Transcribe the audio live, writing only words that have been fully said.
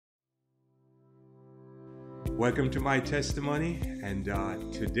Welcome to my testimony, and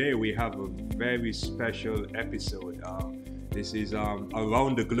today we have a very special episode. This is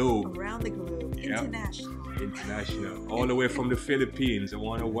around the globe. Around the globe, Yep. international. All the way from the Philippines. I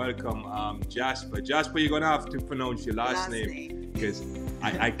want to welcome Jasper. Jasper, you're gonna have to pronounce your last name because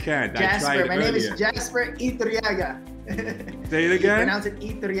I can't. Jasper, I tried my name is earlier. Jasper Iturriaga. Say it again. Pronounce it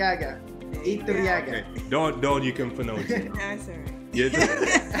Iturriaga. Iturriaga. Okay. Don't you can pronounce it. That's all right.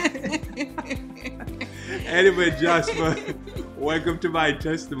 Yes. Anyway, Jasper, welcome to my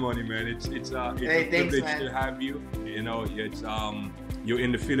testimony, man. It's a Hey, thanks, privilege man. to have you. You know, it's you're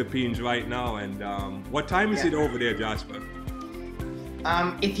in the Philippines right now, and what time is it over there, Jasper?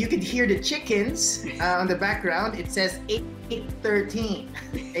 If you could hear the chickens on the background, it says 8:13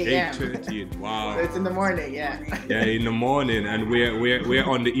 a.m. 8:13. Wow. So it's in the morning, yeah. Yeah, in the morning, and we're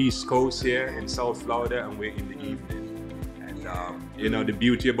on the East Coast here in South Florida, and we're in the evening. And you know, the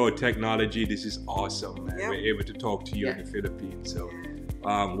beauty about technology, this is awesome, man. Yep. We're able to talk to you in Yeah. the Philippines. So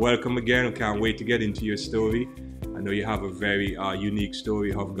welcome again. I can't wait to get into your story. I know you have a very unique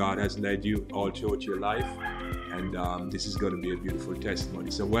story how God has led you all throughout your life, and this is going to be a beautiful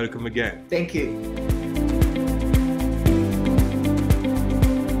testimony. So welcome again. Thank you.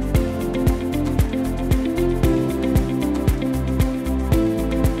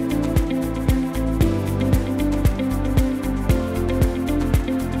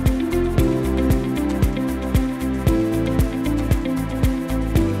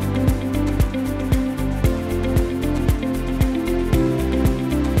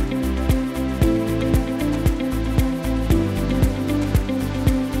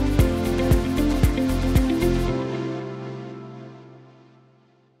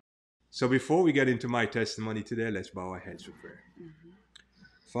 So before we get into my testimony today, let's bow our heads for prayer.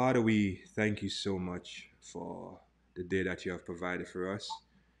 Father, we thank you so much for the day that you have provided for us.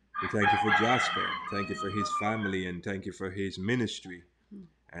 We thank you for Jasper. Thank you for his family, and thank you for his ministry.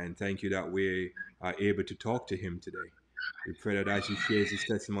 And thank you that we are able to talk to him today. We pray that as he shares his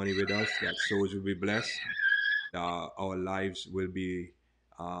testimony with us, that souls will be blessed, our lives will be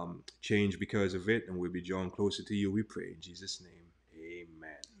changed because of it, and we'll be drawn closer to you. We pray in Jesus' name.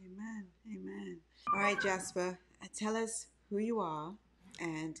 Amen. Amen. All right, Jasper, tell us who you are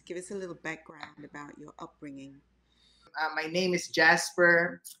and give us a little background about your upbringing. My name is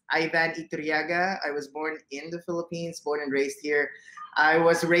Jasper Iturriaga. I was born in the Philippines, born and raised here. I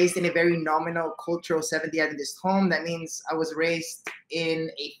was raised in a very nominal cultural Seventh-day Adventist home. That means I was raised in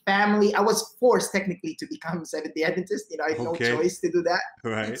a family. I was forced technically to become Seventh-day Adventist. You know, I had no Okay. choice to do that.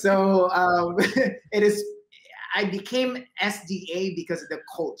 Right. So I became SDA because of the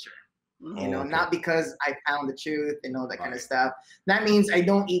culture. You know, Okay. not because I found the truth and all that kind of Right. stuff. That means I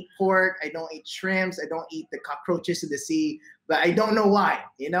don't eat pork, I don't eat shrimps, I don't eat the cockroaches of the sea, but I don't know why,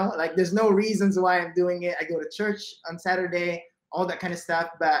 you know? Like there's no reasons why I'm doing it. I go to church on Saturday, all that kind of stuff,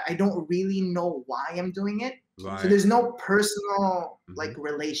 but I don't really know why I'm doing it. Right. So there's no personal Mhm. like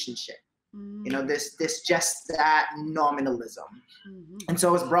relationship. Mm-hmm. You know, this just that nominalism. Mm-hmm. And so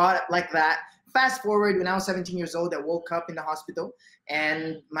I was brought up like that. Fast forward, when I was 17 years old, I woke up in the hospital,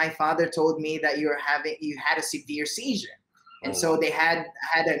 and my father told me that you had a severe seizure. And Oh. so they had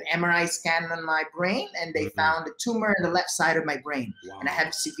an MRI scan on my brain, and they Mhm. found a tumor in the left side of my brain. Wow. And I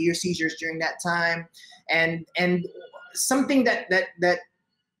had severe seizures during that time. And something that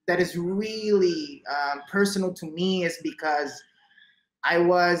is really personal to me is because I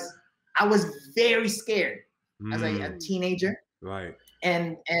was very scared as a Mm. teenager. Right.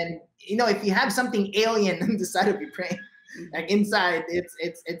 And you know, if you have something alien on the side of your brain, like inside,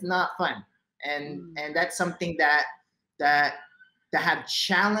 it's not fun. And that's something that have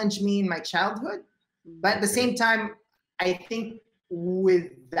challenged me in my childhood. But at the same time, I think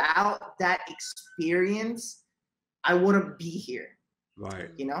without that experience, I wouldn't be here, Right.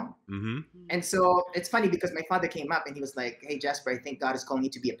 you know? Mm-hmm. And so it's funny because my father came up and he was like, "Hey, Jasper, I think God is calling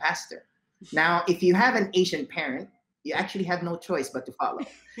you to be a pastor." Now, if you have an Asian parent, you actually have no choice but to follow.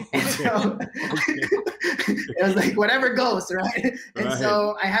 And so it was like, whatever goes, right? And Right.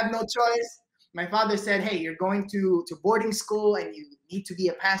 so I have no choice. My father said, "Hey, you're going to boarding school and you need to be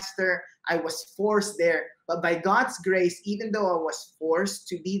a pastor." I was forced there. But by God's grace, even though I was forced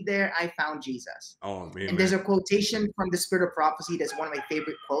to be there, I found Jesus. Oh, man. And there's a quotation from the Spirit of Prophecy that's one of my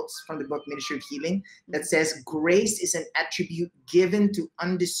favorite quotes from the book Ministry of Healing that says, "Grace is an attribute given to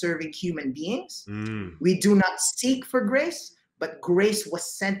undeserving human beings. Mm. We do not seek for grace, but grace was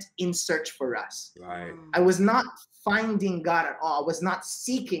sent in search for us." Right. I was not finding God at all. I was not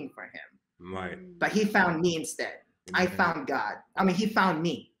seeking for him, Right. but he found me instead. I Amen. found God. I mean, he found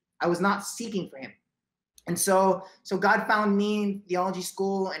me. I was not seeking for him. And so God found me in theology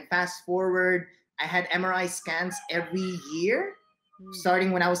school, and fast forward, I had MRI scans every year,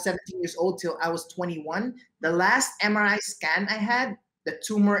 starting when I was 17 years old till I was 21. The last MRI scan I had, the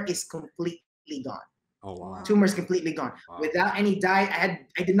tumor is completely gone. Oh wow. Tumor is completely gone. Wow. Without any diet.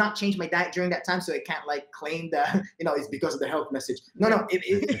 I did not change my diet during that time, so it can't like claim that it's because of the health message. No,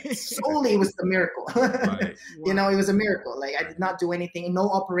 it solely was a miracle. Right. It was a miracle. Like I did not do anything, no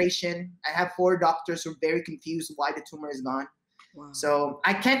operation. I have 4 doctors who are very confused why the tumor is gone. Wow. So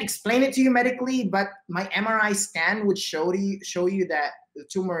I can't explain it to you medically, but my MRI scan would show you that the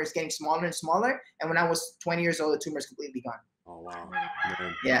tumor is getting smaller and smaller. And when I was 20 years old, the tumor is completely gone. Oh wow.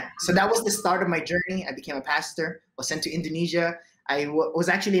 Man. Yeah. So that was the start of my journey. I became a pastor. Was sent to Indonesia. I was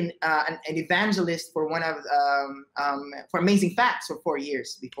actually an evangelist for one of for Amazing Facts for 4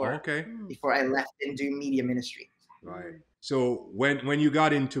 years before I left into media ministry. Right. So when you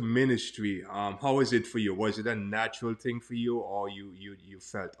got into ministry, how was it for you? Was it a natural thing for you, or you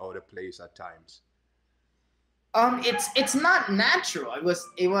felt out of place at times? It's not natural.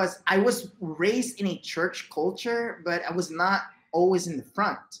 I was raised in a church culture, but I was not always in the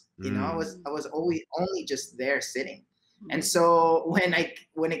front. I was always only just there sitting. And so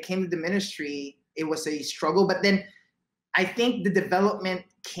when it came to the ministry, it was a struggle. But then I think the development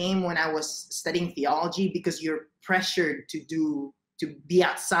came when I was studying theology, because you're pressured to be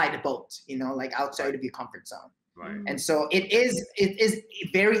outside the boat, like outside of your comfort zone. Right. And so it is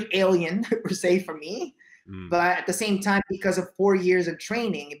very alien per se for me. But at the same time, because of 4 years of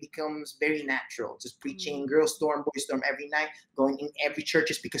training, it becomes very natural. Just preaching girls storm, boys storm every night, going in every church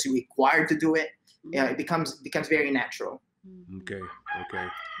just because you're required to do it. It becomes very natural. Okay.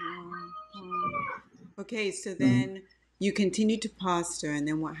 Okay. So then you continued to pastor, and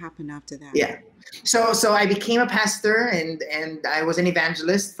then what happened after that? Yeah. So I became a pastor, and I was an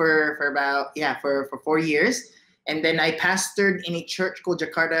evangelist for about 4 years. And then I pastored in a church called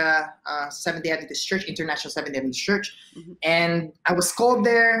Jakarta Seventh-day Adventist Church, International Seventh-day Adventist Church. And I was called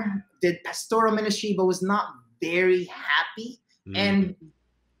there, did pastoral ministry, but was not very happy. And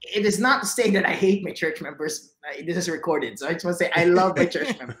it is not to say that I hate my church members. This is recorded, so I just want to say I love my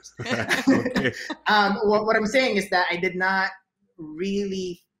church members. What I'm saying is that I did not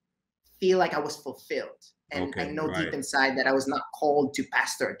really feel like I was fulfilled. And I know deep inside that I was not called to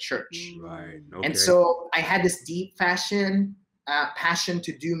pastor a church. Right. Okay. And so I had this deep passion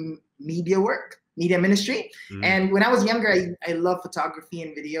to do media ministry. And when I was younger, I loved photography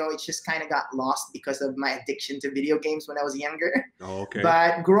and video. It just kind of got lost because of my addiction to video games when I was younger.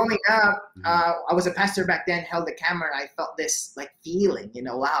 But growing up, I was a pastor back then, held the camera, and I felt this like feeling,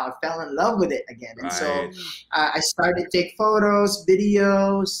 wow, I fell in love with it again. And so I started to take photos,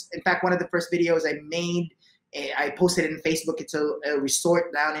 videos. In fact, one of the first videos I made, I posted it on Facebook. It's a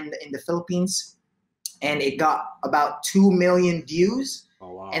resort down in the Philippines, and it got about 2 million views.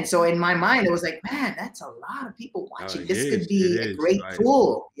 Oh, wow. And so in my mind, it was like, man, that's a lot of people watching. This could be a great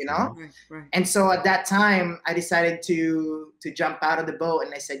tool, Right. And so at that time, I decided to jump out of the boat,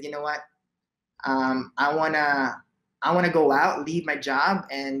 and I said, you know what, I wanna go out, leave my job,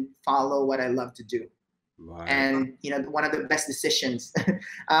 and follow what I love to do. Right. And one of the best decisions.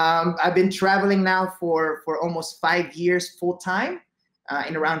 I've been traveling now for almost 5 years full time,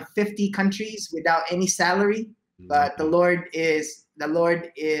 in around 50 countries without any salary. But the Lord is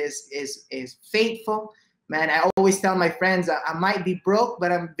faithful, man. I always tell my friends I might be broke,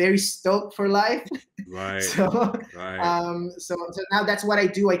 but I'm very stoked for life. Right. So now that's what I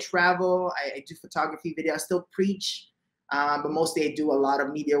do. I travel. I do photography, video. I still preach. But mostly I do a lot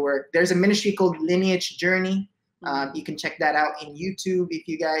of media work. There's a ministry called Lineage Journey. You can check that out in YouTube if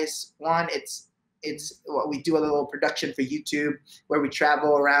you guys want. We do a little production for YouTube where we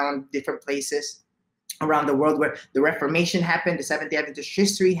travel around different places around the world where the Reformation happened, the Seventh-day Adventist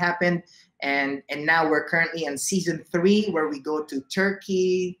history happened, and now we're currently on season 3 where we go to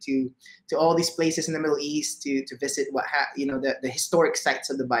Turkey, to all these places in the Middle East to visit the historic sites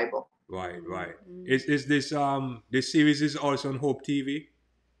of the Bible. Right. Is this series is also on Hope TV?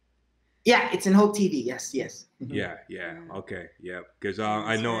 Yeah, it's in Hope TV. Yes. Yeah. Okay. Yeah. Because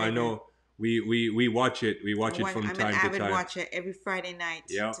I know we watch it. We watch it from time to time. I'm an avid watcher every Friday night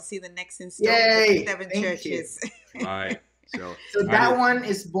to see the next installment of 7 churches. Right. So that one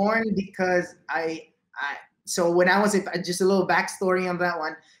is born because so when I was just a little backstory on that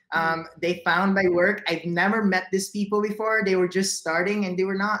one. They found my work. I've never met these people before. They were just starting, and they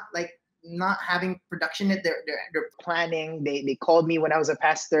were not having production yet. They're planning. They called me when I was a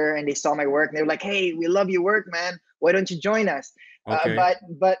pastor, and they saw my work, and they were like, "Hey, we love your work, man. Why don't you join us?" Okay.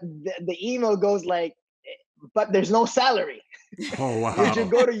 But the email goes like, but there's no salary. Oh You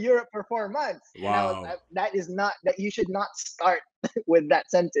should wow. go to Europe for 4 months. And I was, Wow. that is not, that you should not start with that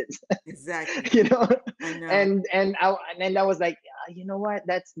sentence. Exactly. You know. I know. And I was like, you know what,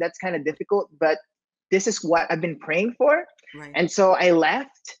 that's kind of difficult, but this is what I've been praying for. Right. And so I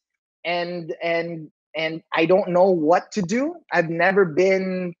left, and I don't know what to do. I've never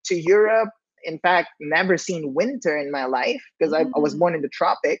been to Europe. In fact, never seen winter in my life, because I was born in the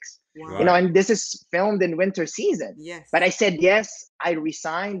tropics. Wow. You know, and this is filmed in winter season. Yes. But I said yes. I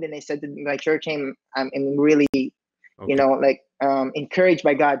resigned, and I said to my church, I'm really, you know, like encouraged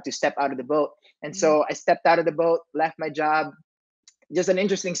by God to step out of the boat. And so I stepped out of the boat, left my job. Just an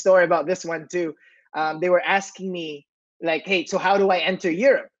interesting story about this one too. They were asking me like, hey, so how do I enter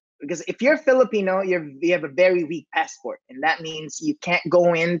Europe? Because if you're Filipino, you have a very weak passport, and that means you can't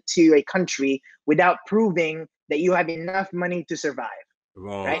go into a country without proving that you have enough money to survive.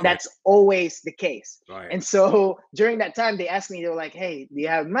 Oh, Right? okay. That's always the case. Right. And so during that time, they asked me, they were like, hey, do you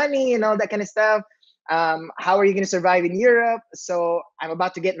have money and all that kind of stuff? How are you going to survive in Europe? So I'm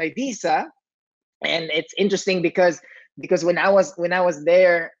about to get my visa. And it's interesting because when I was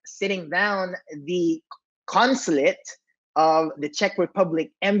there sitting down, the consulate of the Czech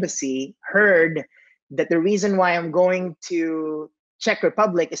Republic embassy heard that the reason why I'm going to Czech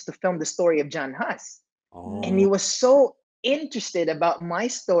Republic is to film the story of John Huss. Oh. And he was so interested about my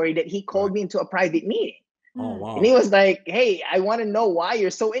story that he called me into a private meeting. Oh wow. And he was like, hey, I want to know why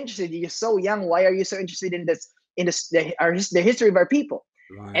you're so interested. You're so young. Why are you so interested in the history of our people?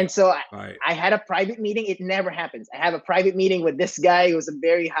 Right. And so Right. I had a private meeting. It never happens. I have a private meeting with this guy who was a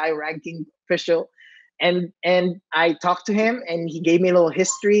very high ranking official. And I talked to him, and he gave me a little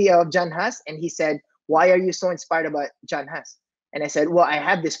history of John Huss. And he said, why are you so inspired about John Huss? And I said, well, I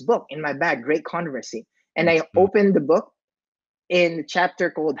have this book in my bag, Great Controversy. And I opened the book in the chapter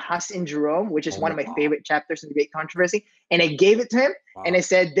called Huss in Jerome, which is one of my favorite chapters in the Great Controversy. And I gave it to him, and I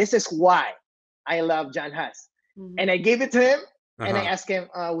said, this is why I love John Huss. And I gave it to him, and I asked him,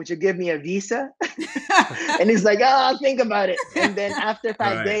 would you give me a visa? And he's like, I'll think about it. And then after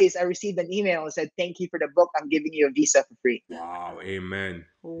 5 days, I received an email and said, thank you for the book. I'm giving you a visa for free. Wow. Amen.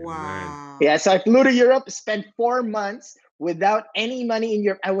 Wow. Yeah, so I flew to Europe, spent 4 months without any money in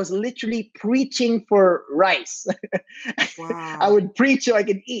Europe. I was literally preaching for rice. Wow. I would preach so I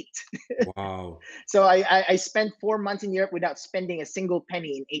could eat. Wow. So I spent 4 months in Europe without spending a single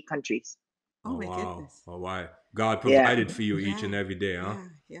penny in 8 countries. Oh my wow. goodness. Oh wow. God Yeah. provided for you each and every day, huh?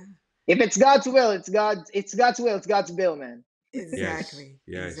 Yeah. If it's God's will, it's God's will, it's God's bill, man. Exactly.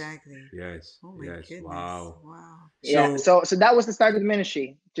 Yes. Exactly. Yes. Oh my Yes. goodness. Wow. Wow. Yeah. So that was the start of the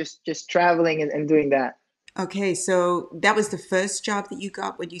ministry. Just traveling and doing that. Okay, so that was the first job that you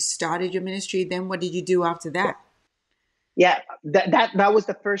got when you started your ministry. Then what did you do after that? Yeah, that was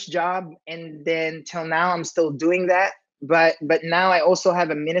the first job, and then till now I'm still doing that. But now I also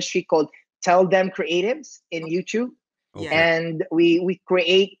have a ministry called Tell Them Creatives in YouTube. Okay. And we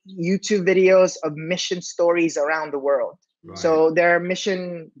create YouTube videos of mission stories around the world. Right. So there are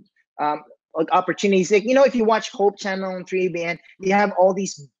mission like opportunities. Like, you know, if you watch Hope Channel and 3BN, you have all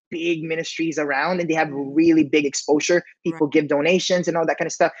these big ministries around, and they have really big exposure. People give donations and all that kind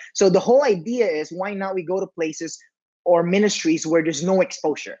of stuff. So the whole idea is, why not we go to places or ministries where there's no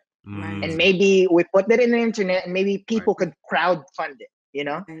exposure, and maybe we put that in the internet, and maybe people could crowd fund it, you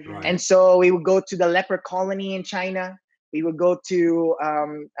know. Right. And so we would go to the leper colony in China. We would go to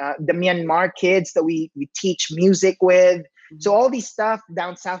the Myanmar kids that we teach music with. So all these stuff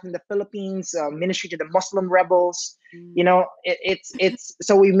down south in the Philippines, ministry to the Muslim rebels. You know, it's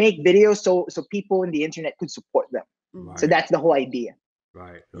so we make videos so people in the internet could support them. So that's the whole idea.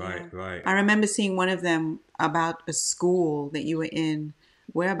 Right. I remember seeing one of them about a school that you were in.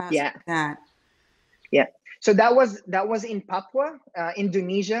 Whereabouts was that? Yeah. So that was in Papua,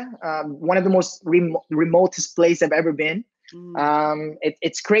 Indonesia, one of the most remotest place I've ever been.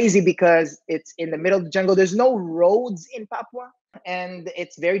 It's crazy because it's in the middle of the jungle. There's no roads in Papua, and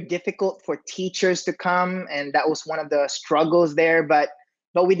it's very difficult for teachers to come, and that was one of the struggles there. But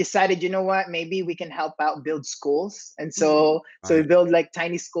we decided, you know what, maybe we can help out build schools. And so we build like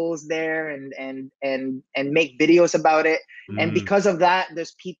tiny schools there, and make videos about it. And because of that,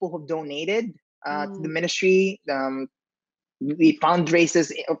 there's people who've donated to the ministry. We did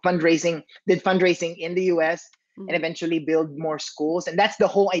fundraising in the US, and eventually build more schools. And that's the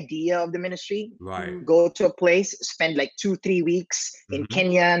whole idea of the ministry. Right. Go to a place, spend like 2-3 weeks in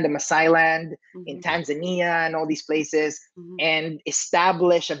Kenya and the Maasai land, in Tanzania and all these places, and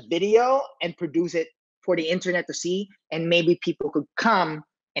establish a video and produce it for the internet to see. And maybe people could come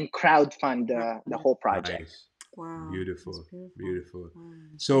and crowdfund the whole project. Nice. Wow. Beautiful. That's beautiful. Beautiful. Wow.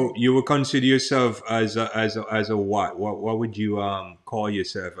 So you would consider yourself as a what? What would you call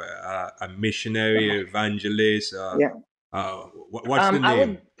yourself? A missionary, evangelist? Yeah. What's the I name?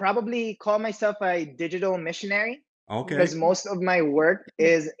 would probably call myself a digital missionary Okay. because most of my work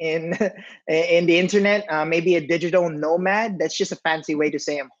is in in the internet. Maybe a digital nomad. That's just a fancy way to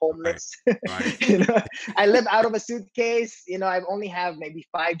say I'm Right. homeless. Right. You know, I live out of a suitcase. You know, I only have maybe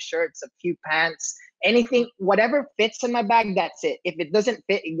 5 shirts, a few pants, anything, whatever fits in my bag. That's it. If it doesn't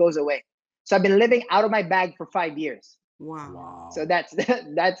fit, it goes away. So I've been living out of my bag for 5 years. Wow. So Wow.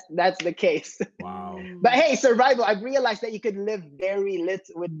 that's the case. Wow. But hey, survival. I've realized that you could live very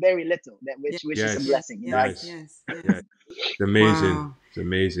little with very little, that which is a Yes. blessing. You know, Yes. Yes. Yes. Yes. Yes. It's amazing. Wow. It's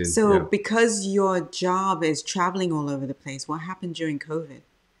amazing. So, Yeah. because your job is traveling all over the place, what happened during COVID?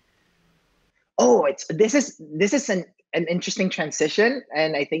 oh, this is an interesting transition,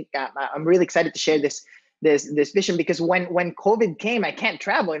 and I think I'm really excited to share this vision because when COVID came, I can't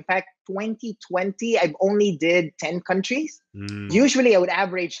travel. In fact, 2020, I've only did 10 countries. Mm. Usually, I would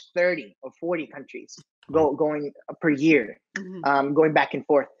average 30 or 40 countries going per year, going back and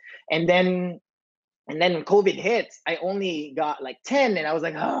forth, and then when COVID hits, I only got like 10, and I was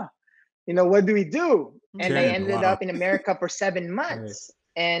like, what do we do? And I 10. ended Wow. up in America for seven Right. months.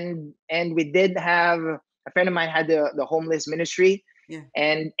 And we did have a friend of mine had the homeless ministry. Yeah.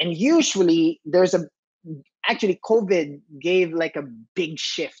 And usually actually COVID gave like a big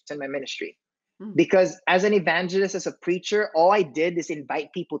shift in my ministry. Because as an evangelist, as a preacher, all I did is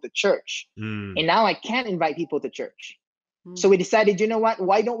invite people to church. Mm. And now I can't invite people to church. So we decided, you know what?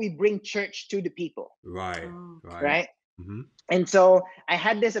 Why don't we bring church to the people? Right. Right. Right? Mm-hmm. And so I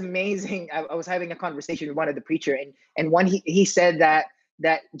had this amazing, I was having a conversation with one of the preacher, and one he said that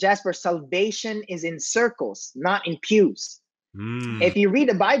Jasper, salvation is in circles, not in pews. Mm. If you read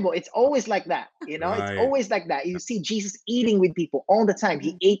the Bible, it's always like that. It's Right. always like that. You see Jesus eating with people all the time.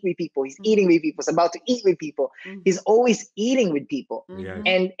 He ate with people. He's eating with people. He's about to eat with people. He's always eating with people. Yes.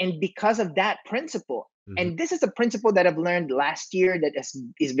 And because of that principle, and this is a principle that I've learned last year that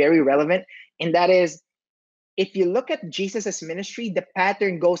is very relevant, and that is, if you look at Jesus's ministry, the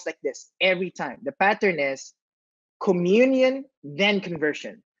pattern goes like this every time. The pattern is communion, then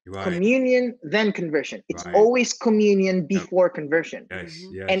conversion. Right. Communion, then conversion. It's Right. always communion before conversion. Yes.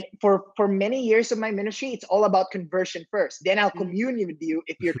 Yes. And for many years of my ministry, it's all about conversion first. Then I'll commune with you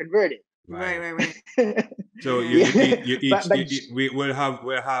if you're converted. Right. So we will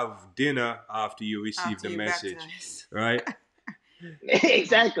have dinner after you receive After the you message, baptize. right?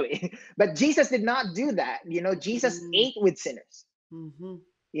 Exactly. But Jesus did not do that. Jesus ate with sinners.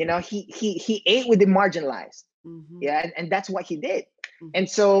 He ate with the marginalized. Yeah, and that's what he did. And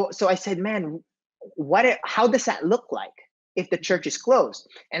so I said, man, how does that look like if the church is closed?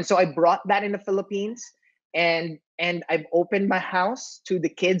 And so I brought that in the Philippines, and I've opened my house to the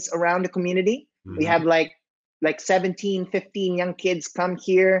kids around the community. We have like 17, 15 young kids come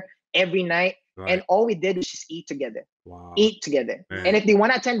here every night. Right. And all we did was just eat together. Wow. Eat together. Man. And if they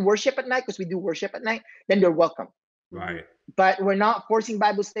want to attend worship at night, because we do worship at night, then they're welcome. Right. But we're not forcing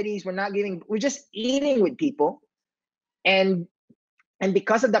Bible studies. We're just eating with people. And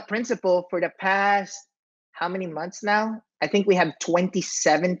because of that principle, for the past, how many months now? I think we have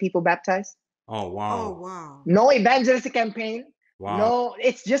 27 people baptized. Oh wow. Oh wow. No evangelistic campaign. Wow. No,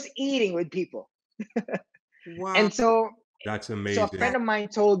 it's just eating with people. Wow. And so that's amazing. So a friend of mine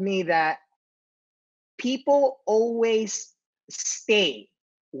told me that people always stay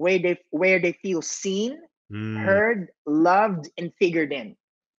where they feel seen, heard, loved, and figured in.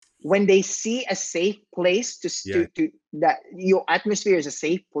 When they see a safe place to that your atmosphere is a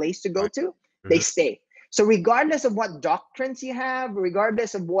safe place to go to, they stay. So regardless of what doctrines you have,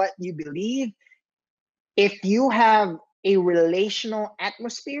 regardless of what you believe, if you have a relational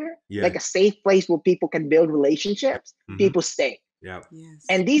atmosphere, like a safe place where people can build relationships, people stay. Yeah. Yes.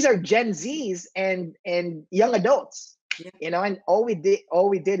 And these are Gen Zs and young adults. And all we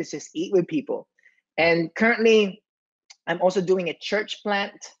did is just eat with people. And currently, I'm also doing a church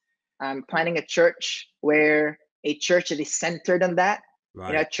plant. I'm planning a church that is centered on that.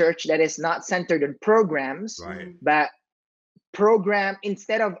 Right. A church that is not centered on programs, but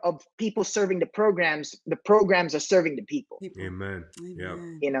instead of people serving the programs are serving the people. Amen.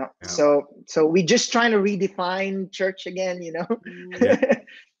 Amen. So we're just trying to redefine church again.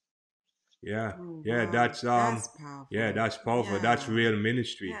 Yeah. Oh, Yeah. wow. That's powerful. Yeah, that's powerful. That's Yeah. real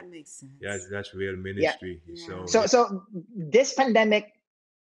ministry. That makes sense. That's real ministry. Yeah. So this pandemic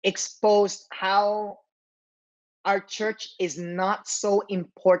exposed how our church is not so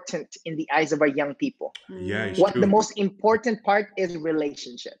important in the eyes of our young people. Yeah, it's What the true. most important part is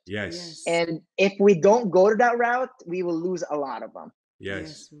relationships. Yes. And if we don't go to that route, we will lose a lot of them.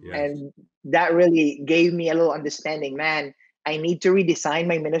 Yes. Yes. And that really gave me a little understanding. Man, I need to redesign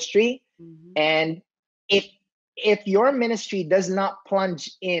my ministry. And if your ministry does not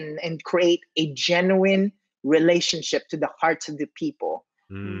plunge in and create a genuine relationship to the hearts of the people,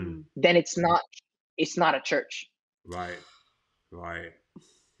 then it's not a church. Right. Right.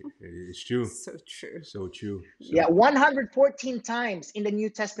 It's true. So true. So true. So Yeah, 114 times in the New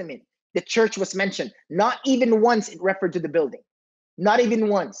Testament, the church was mentioned. Not even once it referred to the building. Not even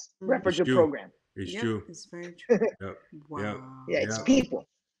once referred it's to true. program. It's true. It's very true. Yep. Wow. Yep. Yeah, it's Yep. people.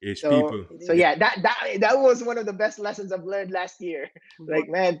 It's So, people. so yeah, that was one of the best lessons I've learned last year. Like,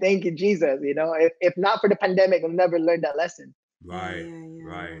 man, thank you, Jesus. You know, if not for the pandemic, I'll never learn that lesson. Right.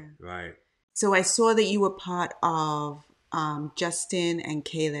 Right. Right. So I saw that you were part of Justin and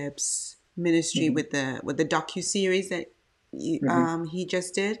Caleb's ministry with the docu-series that he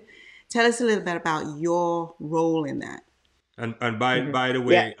just did. Tell us a little bit about your role in that. And by the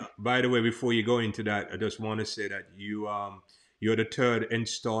way, before you go into that, I just want to say that you're the third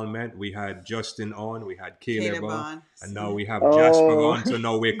installment. We had Justin on, we had Caleb on, and now we have Jasper on. So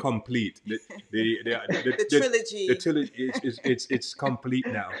now we're complete. The trilogy. The trilogy it's complete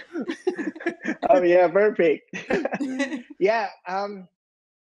now. Oh yeah, perfect. Yeah.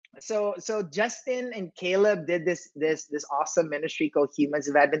 So Justin and Caleb did this awesome ministry called Humans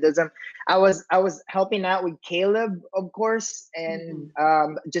of Adventism. I was helping out with Caleb, of course, and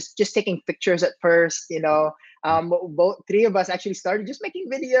just taking pictures at first. You know, both three of us actually started just making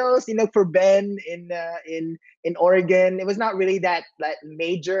videos. You know, for Ben in Oregon. It was not really that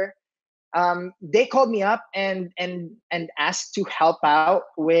major. They called me up and asked to help out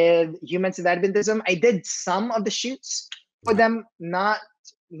with Humans of Adventism. I did some of the shoots for them, not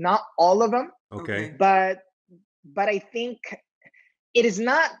all of them. Okay. But I think it is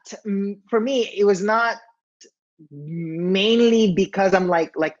not, for me, it was not mainly because I'm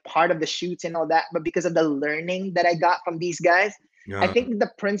like part of the shoots and all that, but because of the learning that I got from these guys. I think the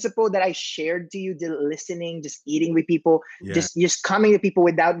principle that I shared to you, the listening, just eating with people, just coming to people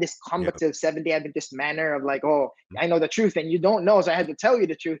without this combative Seventh-day Adventist manner of like, oh, I know the truth and you don't know, so I had to tell you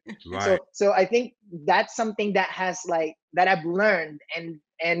the truth. Right. So I think that's something that has that I've learned, and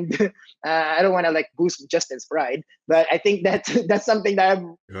I don't want to boost Justin's pride, but I think that's something that I've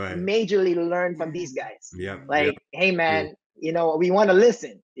majorly learned from these guys. Hey man, you know, we want to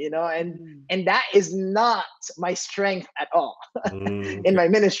listen, you know, and that is not my strength at all in my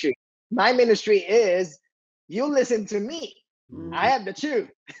ministry. My ministry is, you listen to me. I have the truth.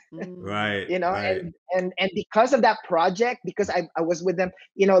 Right. You know, right. and because of that project, because I was with them,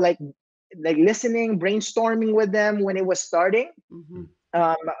 you know, like listening, brainstorming with them when it was starting.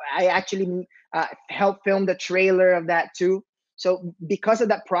 I actually helped film the trailer of that too. So because of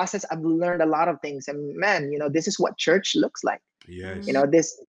that process, I've learned a lot of things. And man, you know, this is what church looks like. Yes. You know,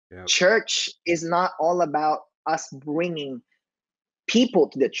 this church is not all about us bringing people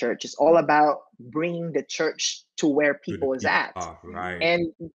to the church. It's all about bringing the church to where people is at. Right.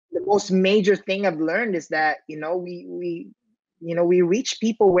 And the most major thing I've learned is that, you know, we reach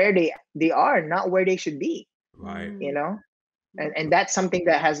people where they are, not where they should be. Right. You know, and that's something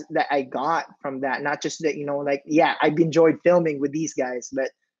that I got from that. Not just that, you know, like, yeah, I've enjoyed filming with these guys,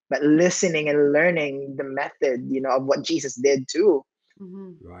 but listening and learning the method, you know, of what Jesus did too.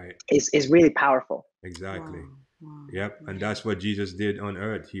 Right. Is really powerful. Exactly. Wow. Yep. And that's what Jesus did on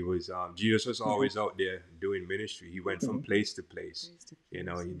earth. He was Jesus was always out there doing ministry. He went from place to place. You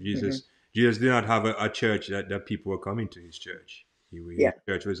know, Jesus did not have a church that people were coming to his church. His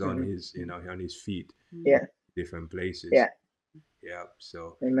church was on his, you know, on his feet. Different places. Yeah.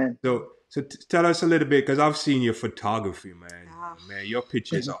 So amen. So tell us a little bit, because I've seen your photography, man. Man, your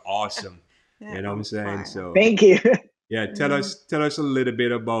pictures are awesome. You know what I'm saying? So thank you. Yeah, tell us a little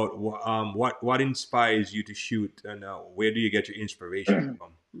bit about what inspires you to shoot, and where do you get your inspiration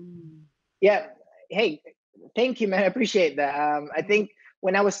from? Yeah, hey, thank you, man. I appreciate that. I think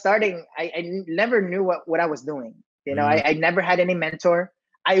when I was starting, I never knew what I was doing. You know, I never had any mentor.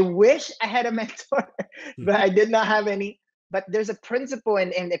 I wish I had a mentor, but I did not have any. But there's a principle,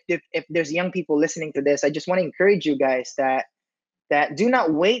 and if there's young people listening to this, I just want to encourage you guys that do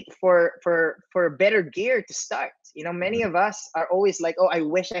not wait for better gear to start. You know, many of us are always like, oh, I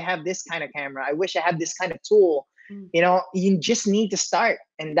wish I have this kind of camera. I wish I have this kind of tool. You know, you just need to start.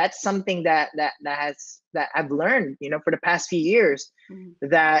 And that's something that I've learned, you know, for the past few years,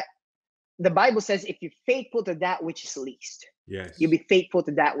 that the Bible says, if you're faithful to that which is least, Yes. you'll be faithful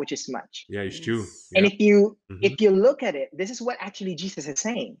to that which is much. Yeah, it's true. And Yep. if you look at it, this is what actually Jesus is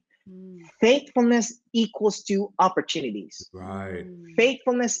saying. Faithfulness equals to opportunities. Right.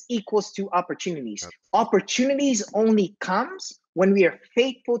 Faithfulness equals to opportunities. Yep. Opportunities only comes when we are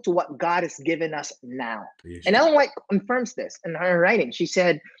faithful to what God has given us now. Yes. And Ellen White confirms this in her writing. She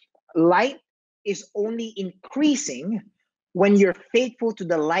said, light is only increasing when you're faithful to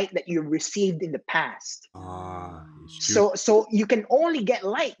the light that you received in the past. It's true. So you can only get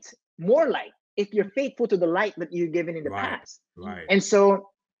light, more light, if you're faithful to the light that you're given in the past. Right. And so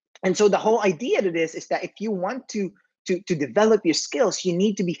the whole idea to this is that if you want to develop your skills, you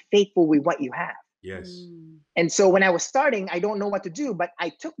need to be faithful with what you have. Yes. And so when I was starting, I don't know what to do, but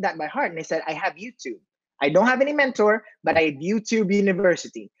I took that by heart and I said, I have YouTube. I don't have any mentor, but I have YouTube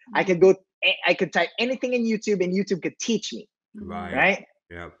University. I could type anything in YouTube and YouTube could teach me. Right.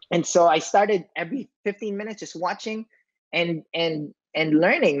 Yeah. And so I started every 15 minutes just watching and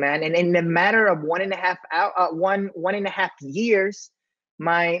learning, man. And in a matter of 1.5 years,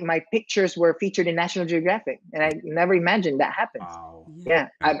 my pictures were featured in National Geographic, and I never imagined that happened. Wow. Yeah,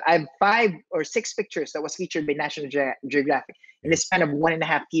 I have 5 or 6 pictures that was featured by National Geographic in the span of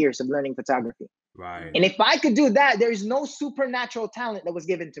 1.5 years of learning photography. Right. And if I could do that, there is no supernatural talent that was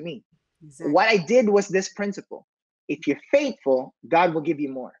given to me. Exactly. What I did was this principle: if you're faithful, God will give you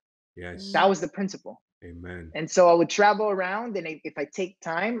more. Yes. That was the principle. Amen. And so I would travel around, and if I take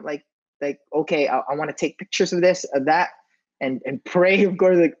time, like okay, I want to take pictures of this, of that, and pray, of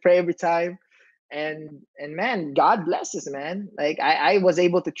course, like pray every time. And man, God blesses, man. Like I was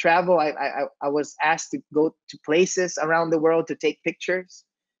able to travel. I was asked to go to places around the world to take pictures,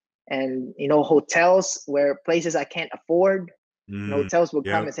 and hotels where places I can't afford. And hotels will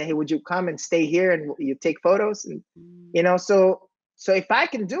come and say, hey, would you come and stay here and you take photos? And so if I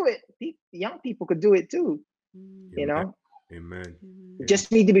can do it, young people could do it too. Amen. You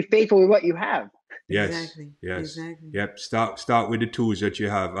just need to be faithful with what you have. Yes. Exactly. Yes. Exactly. Yep. Start with the tools that you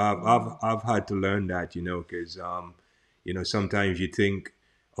have. I've had to learn that, because sometimes you think,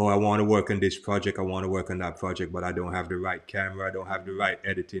 oh, I want to work on this project, I want to work on that project, but I don't have the right camera, I don't have the right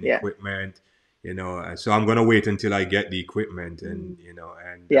editing equipment, so I'm gonna wait until I get the equipment, and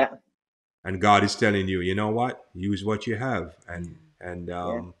and God is telling you, you know what, use what you have, and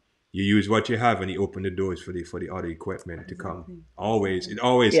you use what you have, and He opened the doors for the other equipment to come. Always, it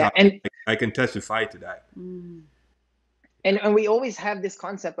always happens. And I can testify to that. And we always have this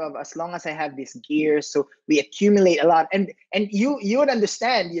concept of, as long as I have this gear, so we accumulate a lot. And you would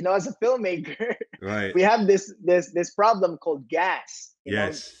understand, as a filmmaker, right? We have this problem called gas.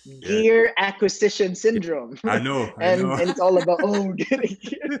 Gear acquisition syndrome. I know. And it's all about getting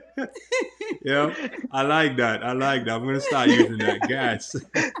gear. Yeah, I like that. I'm gonna start using that gas.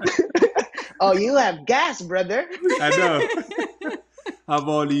 Oh, you have gas, brother. I know. Have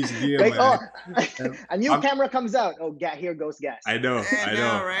all these gear, like, man. A new camera comes out. Oh, here goes gas. I know.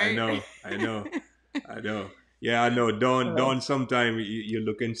 Yeah, I know. Dawn. Sometime you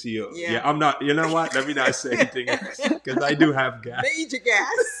look and see. Yeah, I'm not. You know what? Let me not say anything because I do have gas. Major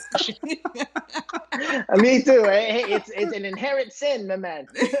gas. Me too. Hey, it's an inherent sin, my man.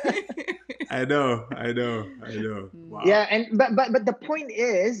 I know. Wow. Yeah, but the point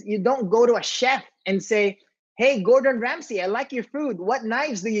is, you don't go to a chef and say, hey, Gordon Ramsay, I like your food. What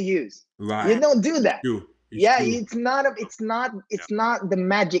knives do you use? Right. You don't do that. It's true. It's not the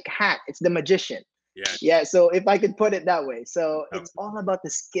magic hat. It's the magician. Yes. Yeah. So if I could put it that way, so it's all about the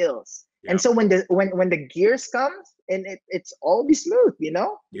skills. And so when the gears comes, and it's all be smooth,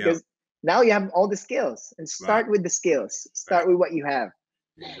 because now you have all the skills, and start with the skills. Start with what you have.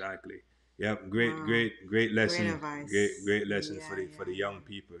 Exactly. Yep. Great lesson. Great advice. Great lesson for the young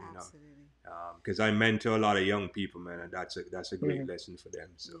people. Absolutely. Because I mentor a lot of young people, man, and that's a great lesson for them.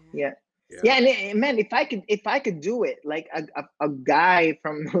 So yeah, and man, if I could do it, like a guy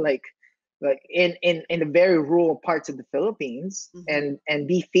from like in the very rural parts of the Philippines, and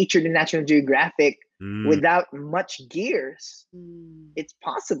be featured in National Geographic without much gears, it's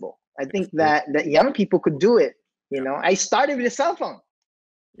possible. I think that young people could do it. I started with a cell phone.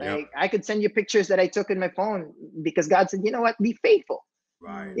 Like I could send you pictures that I took in my phone because God said, you know what, be faithful.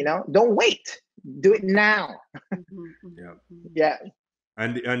 Right. Don't wait. Do it now. Yeah.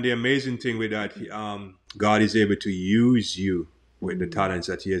 And the amazing thing with that, God is able to use you with the talents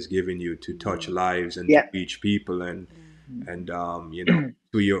that He has given you to touch lives and to reach people, and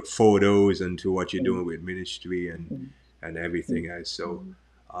to your photos and to what you're doing with ministry and everything else. So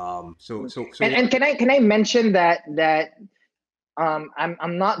and can I mention that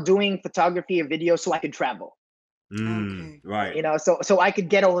I'm not doing photography or video so I can travel. Okay. Right. You know, so I could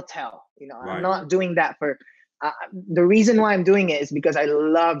get a hotel. You know, I'm Right. not doing that for. The reason why I'm doing it is because I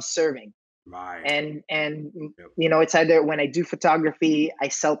love serving. Right. And Yep. you know, it's either when I do photography, I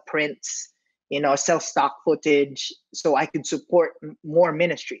sell prints, you know, sell stock footage, so I could support more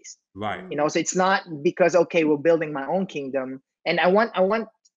ministries. Right. You know, so it's not because, okay, we're building my own kingdom. And I want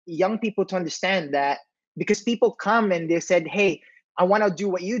young people to understand that, because people come and they said, hey, I want to do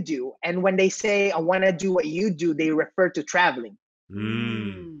what you do, and when they say I want to do what you do, they refer to traveling.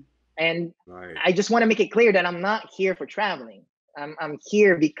 And Right. I just want to make it clear that I'm not here for traveling. I'm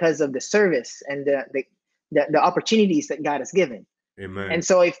here because of the service and the opportunities that God has given. Amen. And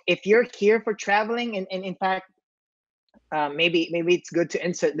so if you're here for traveling, and in fact, maybe it's good to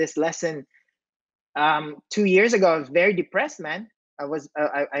insert this lesson. 2 years ago, I was very depressed, man.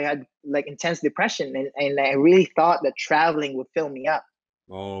 I had like intense depression, and I really thought that traveling would fill me up.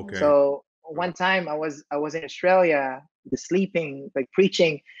 Oh, okay. So one time I was in Australia, sleeping, like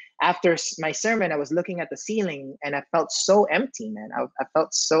preaching. After my sermon, I was looking at the ceiling and I felt so empty, man. I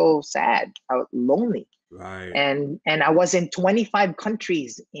felt so sad. I was lonely. Right. And I was in 25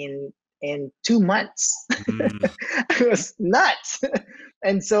 countries in 2 months. It was nuts.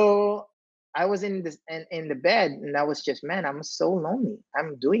 And so I was in the bed, and I was just, man, I'm so lonely.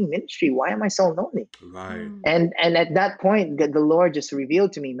 I'm doing ministry. Why am I so lonely? Right. And at that point, the Lord just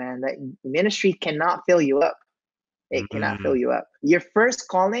revealed to me, man, that ministry cannot fill you up. It cannot fill you up. Your first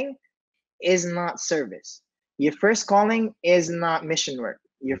calling is not service. Your first calling is not mission work.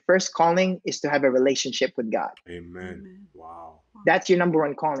 Your first calling is to have a relationship with God. Amen. Wow. That's your number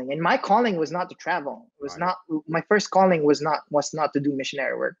one calling. And my calling was not to travel. It was Right. not, my first calling was not to do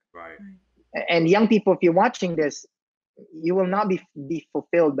missionary work. Right. And young people, if you're watching this, you will not be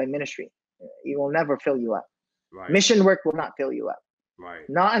fulfilled by ministry. It will never fill you up. Right. Mission work will not fill you up. Right.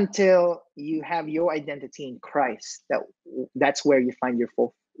 Not until you have your identity in Christ. That's where you find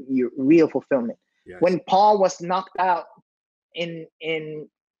your real fulfillment. Yes. When Paul was knocked out in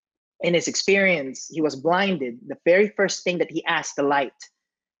his experience, he was blinded. The very first thing that he asked the light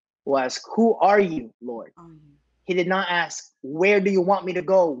was, "Who are you, Lord?" He did not ask, "Where do you want me to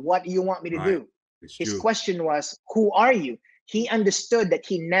go? What do you want me to do?" It's His true. question was, "Who are you?" He understood that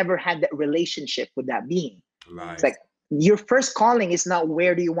he never had that relationship with that being. Right. It's like, your first calling is not,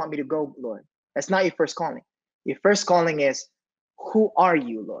 "Where do you want me to go, Lord?" That's not your first calling. Your first calling is, "Who are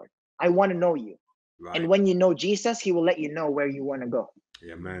you, Lord? I want to know you." Right. And when you know Jesus, he will let you know where you want to go.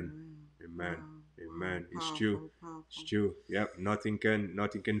 Amen. Amen. Amen. It's Powerful, true. powerful. It's true. Yep. Nothing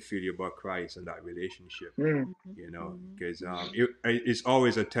can fill you but Christ and that relationship. You know, because it's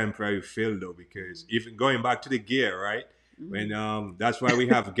always a temporary fill though. Because even going back to the gear, right? When that's why we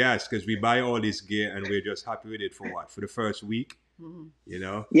have gas, because we buy all this gear and we're just happy with it for what? For the first week. You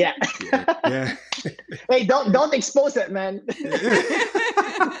know. Yeah. Yeah. Hey, don't expose it, man.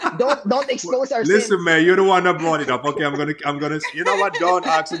 don't expose our Listen, sins. man, you're the one that brought it up. Okay, I'm gonna. You know what? Dawn,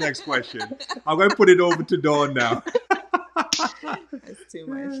 ask the next question. I'm gonna put it over to Dawn now. That's too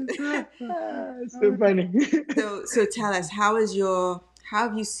much. It's so funny. So tell us, how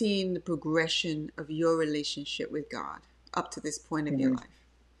have you seen the progression of your relationship with God up to this point of your life?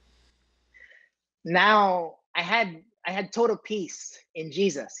 Now I had total peace in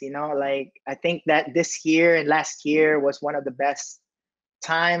Jesus. You know, like, I think that this year and last year was one of the best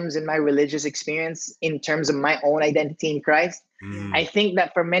times in my religious experience in terms of my own identity in Christ. I think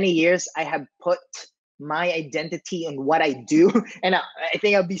that for many years I have put my identity on what I do. And I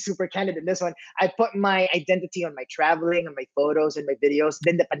think I'll be super candid in this one. I put my identity on my traveling, on my photos and my videos.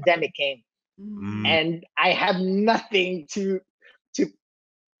 Then the pandemic came, and I have nothing to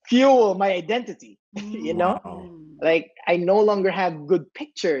fuel my identity. You know, like, I no longer have good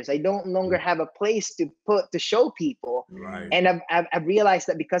pictures. I don't longer have a place to show people. Right. And I've realized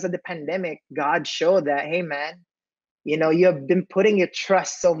that because of the pandemic, God showed that, hey, man, you know, you have been putting your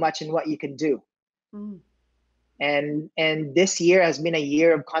trust so much in what you can do. And this year has been a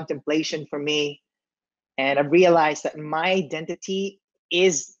year of contemplation for me. And I've realized that my identity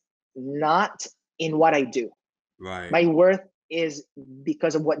is not in what I do. Right. My worth is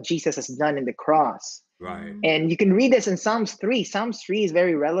because of what Jesus has done in the cross. Right. And you can read this in Psalms 3. Psalms 3 is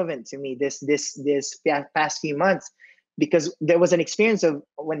very relevant to me this past few months, because there was an experience of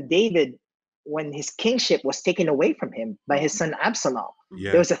when his kingship was taken away from him by his son Absalom.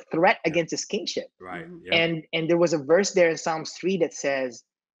 Yeah. There was a threat against his kingship. Right. Yep. And there was a verse there in Psalms 3 that says,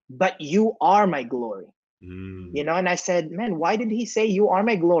 "But you are my glory." You know, and I said, man, why did he say you are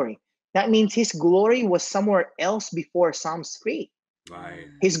my glory? That means his glory was somewhere else before Psalms 3. Right.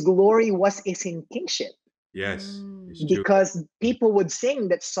 His glory was in kingship. Yes. It's true. because people would sing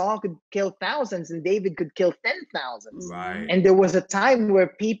that Saul could kill thousands and David could kill 10,000s. Right. And there was a time where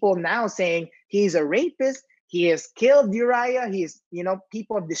people now saying he's a rapist, he has killed Uriah, he's,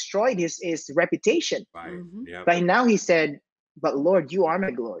 people have destroyed his reputation. Right. Yeah. But now he said, but Lord, you are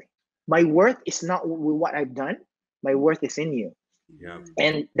my glory. My worth is not with what I've done. My worth is in you. Yeah.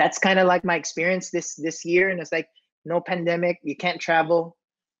 And that's kind of like my experience this year. And it's like, no pandemic, you can't travel.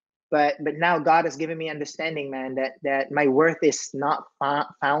 But now God has given me understanding, man, that my worth is not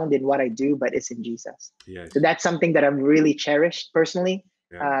found in what I do, but it's in Jesus. Yes. So that's something that I've really cherished personally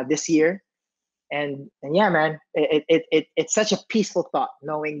this year. And yeah, man, it's such a peaceful thought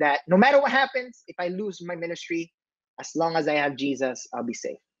knowing that no matter what happens, if I lose my ministry, as long as I have Jesus, I'll be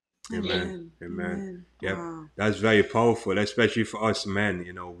safe. Amen. Amen. Yep. Wow. That's very powerful, especially for us men.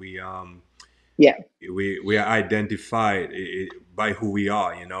 We are identified by who we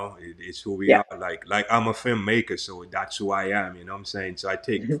are. It's who we are. Like I'm a filmmaker, so that's who I am. You know what I'm saying? So I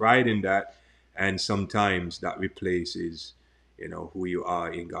take pride in that, and sometimes that replaces, who you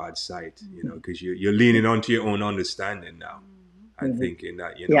are in God's sight. Because you're leaning onto your own understanding now, and thinking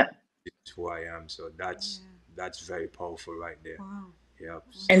that it's who I am. So that's very powerful right there. Wow. Yep.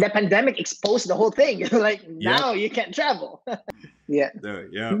 And the pandemic exposed the whole thing. Like now you can't travel.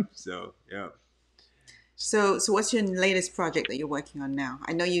 So what's your latest project that you're working on now?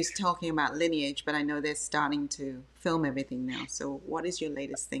 I know you're talking about Lineage, but I know they're starting to film everything now. So what is your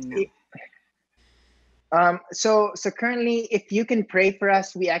latest thing now? So currently, if you can pray for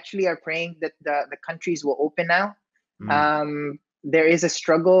us, we actually are praying that the countries will open now. There is a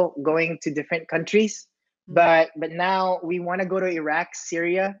struggle going to different countries. But now we want to go to Iraq,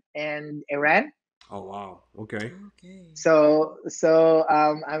 Syria, and Iran. Oh wow! Okay. So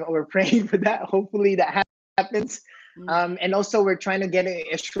we're praying for that. Hopefully that happens. And also we're trying to get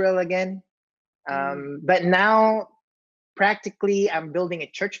to Israel again. But now, practically, I'm building a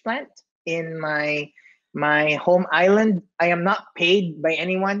church plant in my home island. I am not paid by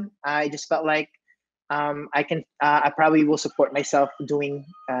anyone. I just felt like I probably will support myself doing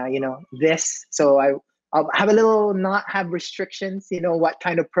this. So I'll have a little, not have restrictions, what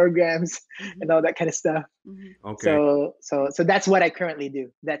kind of programs and all that kind of stuff. Okay. So that's what I currently do.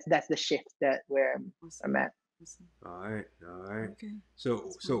 That's the shift where I'm at. All right. Okay.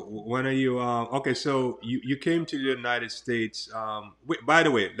 So when are you? Okay. So you came to the United States. By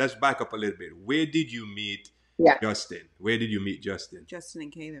the way, let's back up a little bit. Where did you meet Justin? Where did you meet Justin? Justin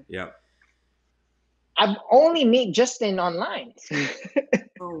and Caleb. Yeah. I've only met Justin online.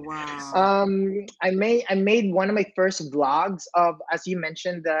 Oh wow! I made one of my first vlogs of, as you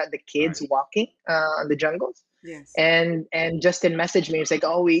mentioned, the kids walking on the jungles. Yes. And Justin messaged me. He was like,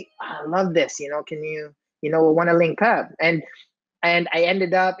 "Oh, I love this. Can you we want to link up?" And I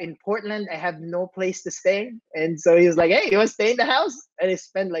ended up in Portland. I have no place to stay, and so he was like, "Hey, you want to stay in the house?" And I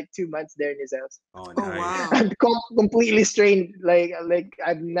spent like 2 months there in his house. Oh, nice. Wow! I'm completely strange. Like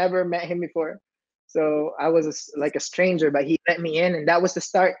I've never met him before. So I was like a stranger, but he let me in, and that was the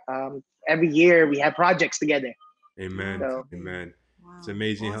start. Every year we have projects together. Amen. So, amen. Wow. It's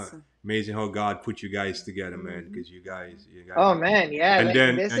amazing how God put you guys together, man. Because you guys. Oh man, yeah. And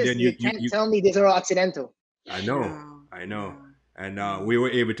then you can't tell me these are all accidental. I know. Wow. And we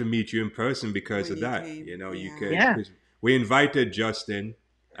were able to meet you in person because of that. You could. Because we invited Justin.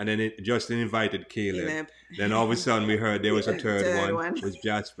 And then Justin invited Caleb. Then all of a sudden we heard there was a third one. Was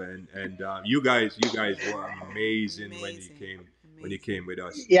Jasper, and you guys were amazing when you came with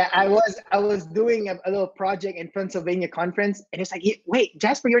us. Yeah, I was doing a little project in Pennsylvania conference, and it's like, wait,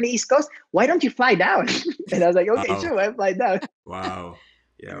 Jasper, you're on the East Coast. Why don't you fly down? And I was like, okay, sure, I'll fly down. Wow.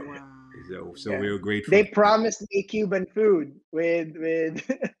 Yeah. Wow. So we were grateful. They promised me Cuban food with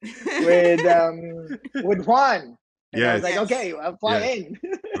Juan. And I was like, okay, I'll fly in.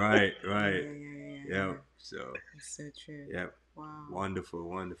 Right. Yeah. So. That's so true. Yeah. Wow.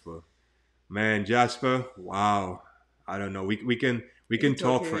 Wonderful. Man, Jasper. Wow. I don't know. We can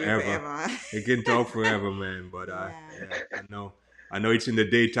talk forever. We can talk forever, man. But I know it's in the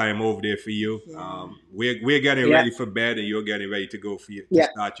daytime over there for you. Yeah. We're getting ready for bed, and you're getting ready to go to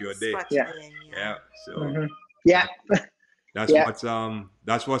start your day. Yeah. So. Yeah.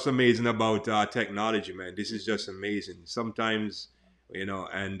 That's what's amazing about technology, man. This is just amazing. Sometimes,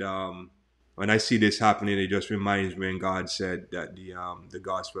 and when I see this happening, it just reminds me when God said that the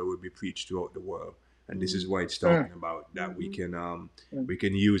gospel would be preached throughout the world, and this is what it's talking about. That we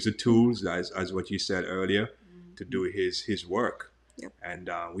can use the tools as what you said earlier to do His work, and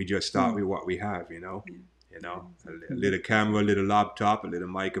we just start with what we have, a little camera, a little laptop, a little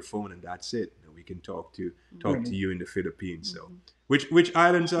microphone, and that's it. We can talk to you in the Philippines. So, which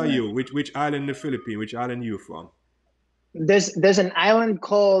islands are you? Which island in the Philippines? Which island are you from? There's an island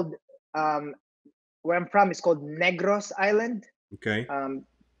called where I'm from. It's called Negros Island. Okay.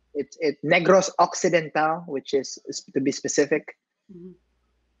 It's Negros Occidental, which is to be specific.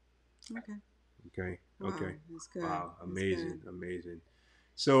 Okay. Okay. Wow, Okay. that's good. Wow. That's Amazing. good. Amazing.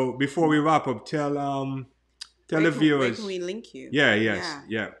 So before we wrap up, tell the viewers. Where can we link you? Yeah. Yes.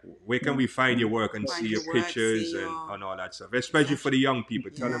 Yeah. Where can we find your work and Find see your your work, pictures see and your- all that stuff? Especially for the young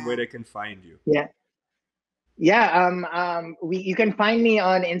people. Tell them Yeah. where they can find you. You can find me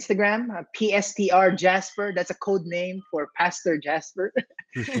on Instagram, PSTR Jasper. That's a code name for Pastor Jasper.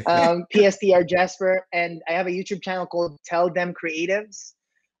 PSTR Jasper, and I have a YouTube channel called Tell Them Creatives.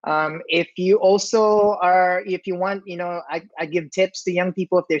 If you want, I give tips to young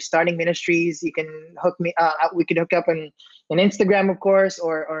people if they're starting ministries. You can hook me. We can hook up on Instagram, of course,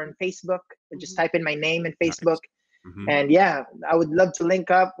 or on Facebook. Just type in my name in Facebook. Mm-hmm. And yeah, I would love to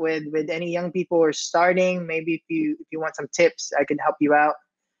link up with any young people who are starting. Maybe if you want some tips, I can help you out.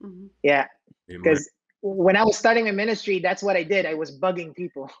 Yeah, because when I was starting my ministry, that's what I did. I was bugging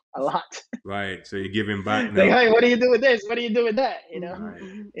people a lot. Right. So you're giving back now. Like, hey, what do you do with this? What do you do with that? Right.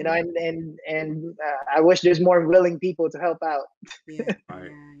 And I wish there's more willing people to help out. Yeah.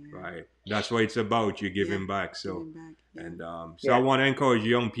 Right. That's what it's about. You're giving back. So, giving back, I want to encourage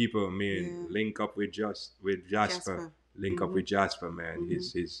young people, man, link up with Jasper. Link up with Jasper, man.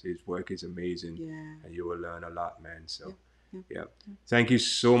 His work is amazing. Yeah. And you will learn a lot, man. So, yeah. Thank you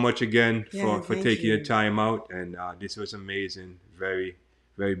so much again for taking your time out. And this was amazing. Very,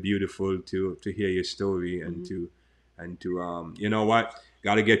 very beautiful to hear your story and to you know what?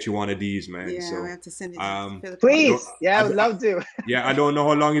 Gotta get you one of these, man. Yeah, so I have to send it to Philippines. Please. Yeah, I would love to. Yeah, I don't know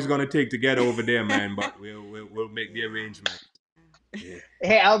how long it's gonna take to get over there, man, but we'll make the arrangement. Yeah.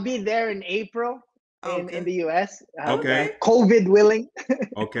 Hey, I'll be there in April in the US. Okay. COVID willing.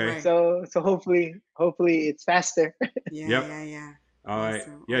 Okay. Right. So hopefully it's faster. Yeah. All right.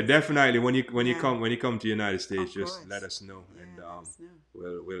 Awesome. Yeah, definitely. When you come to the United States, Of just course. let us know, Yeah, and let us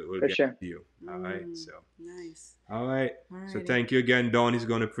know. we'll For get sure. to you. All right. So. Nice. All right. So Alrighty. thank you again. Dawn is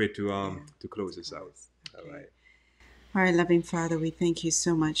gonna pray to close us out. Okay. All right. All right, loving Father, we thank you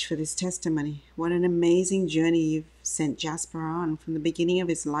so much for this testimony. What an amazing journey you've sent Jasper on from the beginning of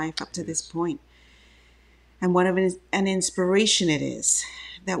his life up to this point. And what an inspiration it is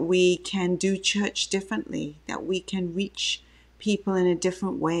that we can do church differently, that we can reach people in a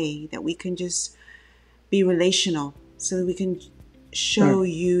different way, that we can just be relational so that we can show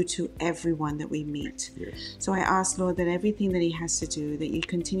you to everyone that we meet. Yes. So I ask, Lord, that everything that he has to do, that you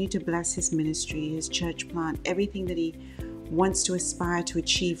continue to bless his ministry, his church plant, everything that he wants to aspire to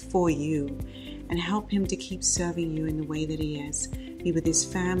achieve for you, and help him to keep serving you in the way that he is. Be with his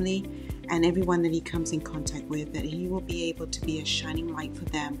family and everyone that he comes in contact with, that he will be able to be a shining light for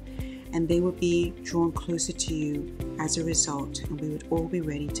them, and they will be drawn closer to you as a result, and we would all be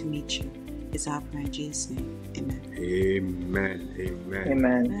ready to meet you. It's our prayer in Jesus' name. Amen.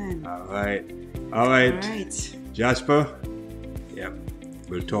 Amen. All right. Jasper. Yep.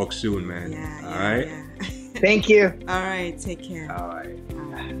 We'll talk soon, man. All right. Thank you. All right. Take care. All right.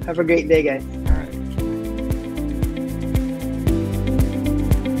 Have a great day, guys.